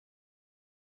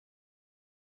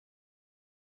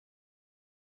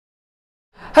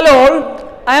Hello all,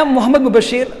 I am Muhammad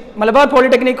Mubashir, Malabar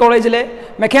Polytechnic College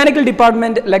Mechanical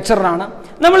Department lecturer.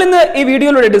 We will in this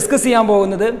video discuss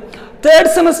third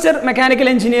semester Mechanical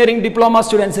Engineering Diploma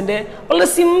students in a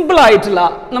simple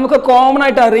common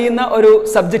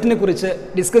subject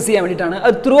discuss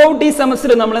throughout this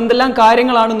semester we will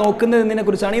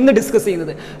discuss.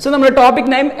 So our topic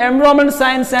name Environment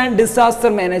Science and Disaster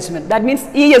Management, that means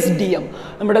ESDM.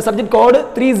 Our subject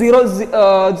code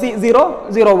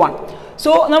 30001.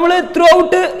 So,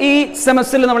 throughout this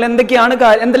semester, we will see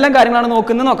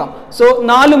So,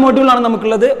 4 modules, one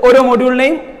module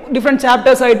name, different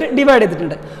chapters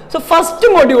divided. So, first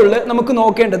module, we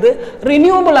will see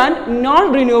renewable and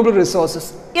non-renewable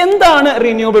resources. What is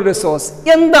renewable resource?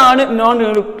 What is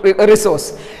non-renewable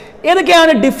resource?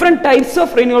 Different types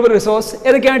of renewable resource,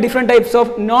 different types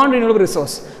of non-renewable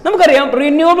resource.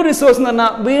 Renewable resource is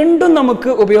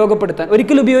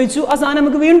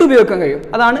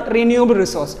renewable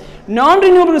resource.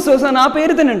 Non-renewable resource is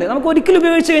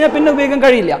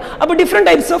different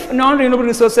types of non-renewable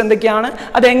resource. That's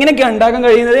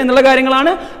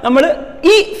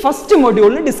first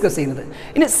module discuss. In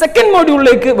the second module,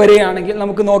 we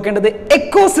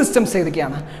ecosystems.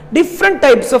 Different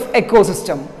types of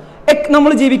ecosystem. We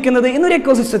live in an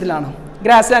ecosystem,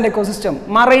 grassland ecosystem,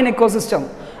 marine ecosystem.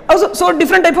 So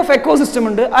different type of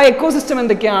ecosystem. That ecosystem is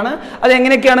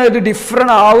different.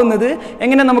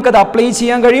 Apply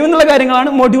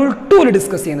module 2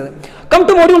 discuss. Come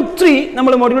to module 3, we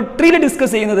module 3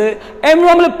 discuss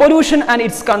environmental pollution and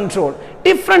its control.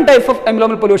 Different type of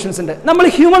environmental pollutions. We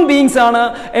human beings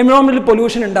are environmental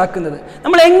pollution. We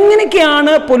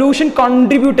pollution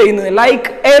contribute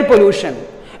like air pollution,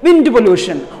 wind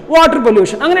pollution, water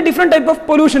pollution, different type of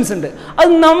pollutions. That's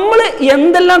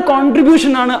what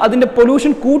contribution is the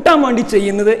pollution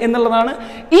in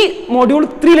module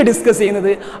 3 discuss.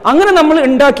 That's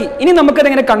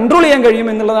control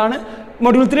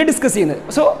module 3 discuss.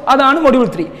 So, that's module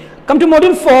 3. Come to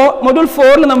module 4. Module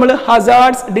 4 we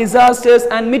hazards, disasters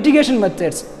and mitigation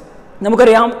methods. We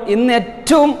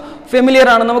familiar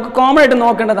ആണ് നമുക്ക് common ആയിട്ട്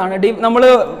നോക്കേണ്ടതാണ് നമ്മൾ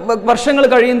വർഷങ്ങൾ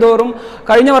കഴിയുന്തോറും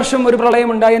കഴിഞ്ഞ വർഷം ഒരു പ്രളയം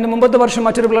ഉണ്ടായി അതിന്റെ മുമ്പത്തെ വർഷം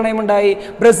മറ്റൊരു പ്രളയം ഉണ്ടായി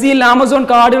ബ്രസീൽ ആമസോൺ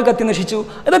കാടുകൾ കത്തി നശിച്ചു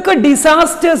ഇതൊക്കെ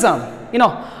ഡിസാസ്റ്റേഴ്സ് ആണ്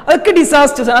അതൊക്കെ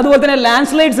ഡിസാസ്റ്റേഴ്സ് ആണ് അതുപോലെ തന്നെ ലാൻഡ്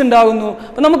സ്ലൈഡ്സ് ഉണ്ടാകുന്നു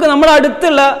അപ്പോൾ നമുക്ക് നമ്മുടെ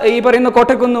അടുത്തുള്ള ഈ പറയുന്ന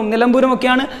കോട്ടക്കുന്നും നിലമ്പൂരും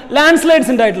ഒക്കെയാണ് ലാൻഡ്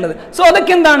സ്ലൈഡ്സ് ഉണ്ടായിട്ടുള്ളത് സോ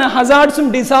അതൊക്കെ എന്താണ് ഹസാർഡ്സും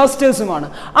ഡിസാസ്റ്റേഴ്സുമാണ്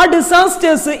ആ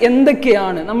ഡിസാസ്റ്റേഴ്സ്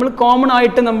എന്തൊക്കെയാണ് നമ്മൾ കോമൺ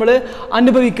ആയിട്ട് നമ്മൾ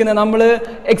അനുഭവിക്കുന്ന നമ്മൾ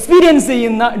എക്സ്പീരിയൻസ്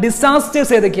ചെയ്യുന്ന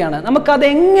ഡിസാസ്റ്റേഴ്സ് ഏതൊക്കെയാണ് നമുക്ക് അത്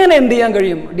എങ്ങനെ എന്ത് ചെയ്യാൻ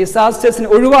കഴിയും ഡിസാസ്റ്റേഴ്സിനെ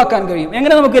ഒഴിവാക്കാൻ കഴിയും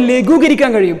എങ്ങനെ നമുക്ക്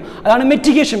ലഘൂകരിക്കാൻ കഴിയും അതാണ്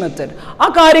മിറ്റിഗേഷൻ മെത്തേഡ് ആ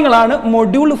കാര്യങ്ങളാണ്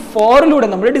മൊഡ്യൂൾ 4 ലൂടെ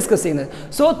നമ്മൾ ഡിസ്കസ് ചെയ്യുന്നത്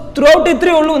സോ ത്രൂഔട്ട്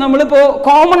ഇത്രയേ ഉള്ളൂ നമ്മളിപ്പോൾ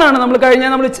കോമൺ ആണ് നമ്മൾ കഴിഞ്ഞ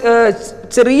നമ്മൾ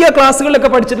ചെറിയ ക്ലാസ്സുകളിലൊക്കെ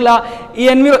പഠിച്ചിട്ടുള്ള ഈ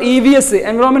EVS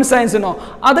എൻവയോൺമെന്റ് സയൻസ്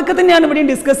അതൊക്കെ തന്നെയാണ് ഇവിടെ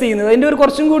ഡിസ്കസ് ചെയ്യുന്നത് അതിന്റെ ഒരു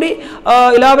കുറച്ചും കൂടി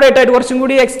ഇലാബറേറ്റ് ആയിട്ട് കുറച്ചും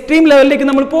കൂടി എക്സ്ട്രീം ലെവലിലേക്ക്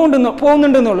നമ്മൾ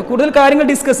പോകുന്നുണ്ടെന്നുള്ളൂ കൂടുതൽ കാര്യങ്ങൾ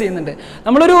ഡിസ്കസ് ചെയ്യുന്നുണ്ട്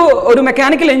നമ്മളൊരു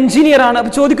മെക്കാനിക്കൽ എഞ്ചിനീയർ ആണ്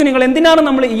അപ്പോൾ ചോദിക്കും നിങ്ങൾ എന്തിനാണ്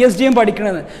നമ്മൾ ESDM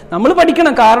പഠിക്കുന്നത് നമ്മൾ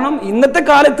പഠിക്കണം കാരണം ഇന്നത്തെ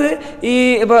കാലത്ത് ഈ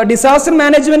ഡിസാസ്റ്റർ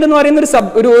മാനേജ്മെന്റ് എന്ന് പറയുന്ന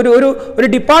ഒരു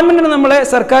ഡിപ്പാർട്ട്മെന്റ് നമ്മളെ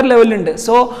സർക്കാർ ലെവലിലുണ്ട്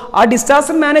സോ ആ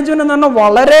ഡിസാസ്റ്റർ മാനേജ്മെന്റ് എന്ന് പറഞ്ഞാൽ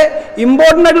വളരെ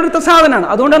ഇമ്പോർട്ടൻ്റ് ആയിട്ടുള്ള സാധനമാണ്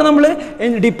അതുകൊണ്ടാണ് നമ്മൾ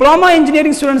ഡിപ്ലോമ എഞ്ചിനീയറിംഗ്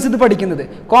സ്റ്റുഡൻസ് ഇത് പഠിക്കുന്നത്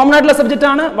കോമൺ ആയിട്ടുള്ള സബ്ജക്റ്റ്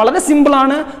ആണ് വളരെ സിമ്പിൾ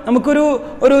ആണ് നമുക്കൊരു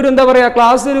എന്താ പറയുക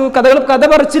ക്ലാസ് ഒരു കഥ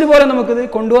പറച്ചിൽ പോലെ നമുക്കിത്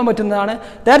കൊണ്ടുപോകാൻ പറ്റുന്നതാണ്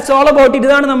ദാറ്റ്സ് ഓൾ അബൌട്ട്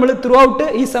ഇതാണ് നമ്മൾ ത്രൂ ഔട്ട്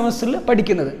ഈ സെമസ്റ്ററിൽ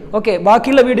പഠിക്കുന്നത് ഓക്കെ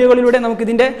ബാക്കിയുള്ള വീഡിയോകളിലൂടെ നമുക്ക്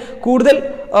ഇതിന്റെ കൂടുതൽ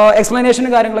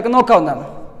എക്സ്പ്ലനേഷനും കാര്യങ്ങളൊക്കെ നോക്കാവുന്നതാണ്